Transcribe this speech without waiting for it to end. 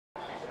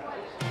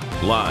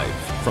Live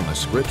from the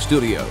Script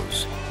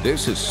Studios,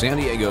 this is San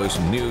Diego's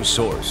news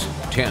source,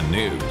 10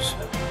 News.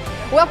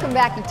 Welcome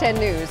back to 10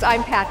 News.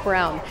 I'm Pat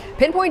Brown.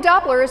 Pinpoint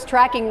Doppler is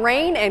tracking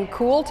rain and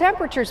cool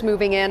temperatures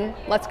moving in.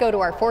 Let's go to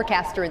our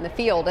forecaster in the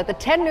field at the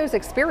 10 News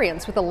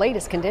Experience with the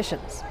latest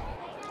conditions.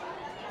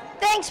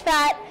 Thanks,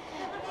 Pat.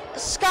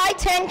 Sky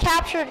 10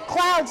 captured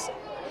clouds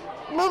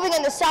moving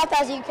in the south,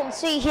 as you can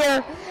see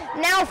here.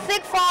 Now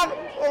thick fog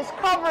is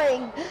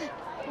covering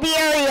the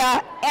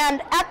area,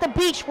 and at the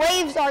beach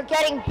waves are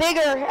getting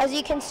bigger, as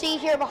you can see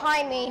here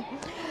behind me.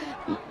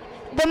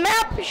 The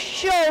map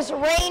shows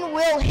rain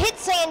will hit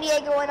San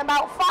Diego in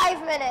about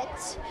 5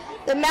 minutes.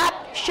 The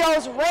map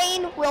shows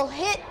rain will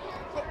hit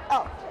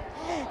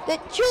the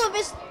Chula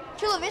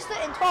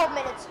Vista in 12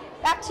 minutes.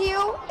 Back to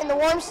you in the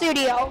warm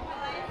studio.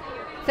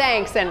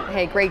 Thanks, and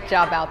hey, great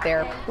job out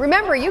there.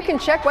 Remember, you can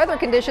check weather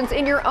conditions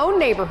in your own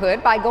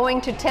neighborhood by going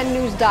to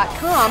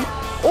 10news.com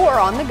or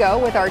on the go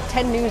with our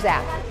 10 News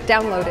app.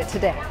 Download it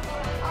today.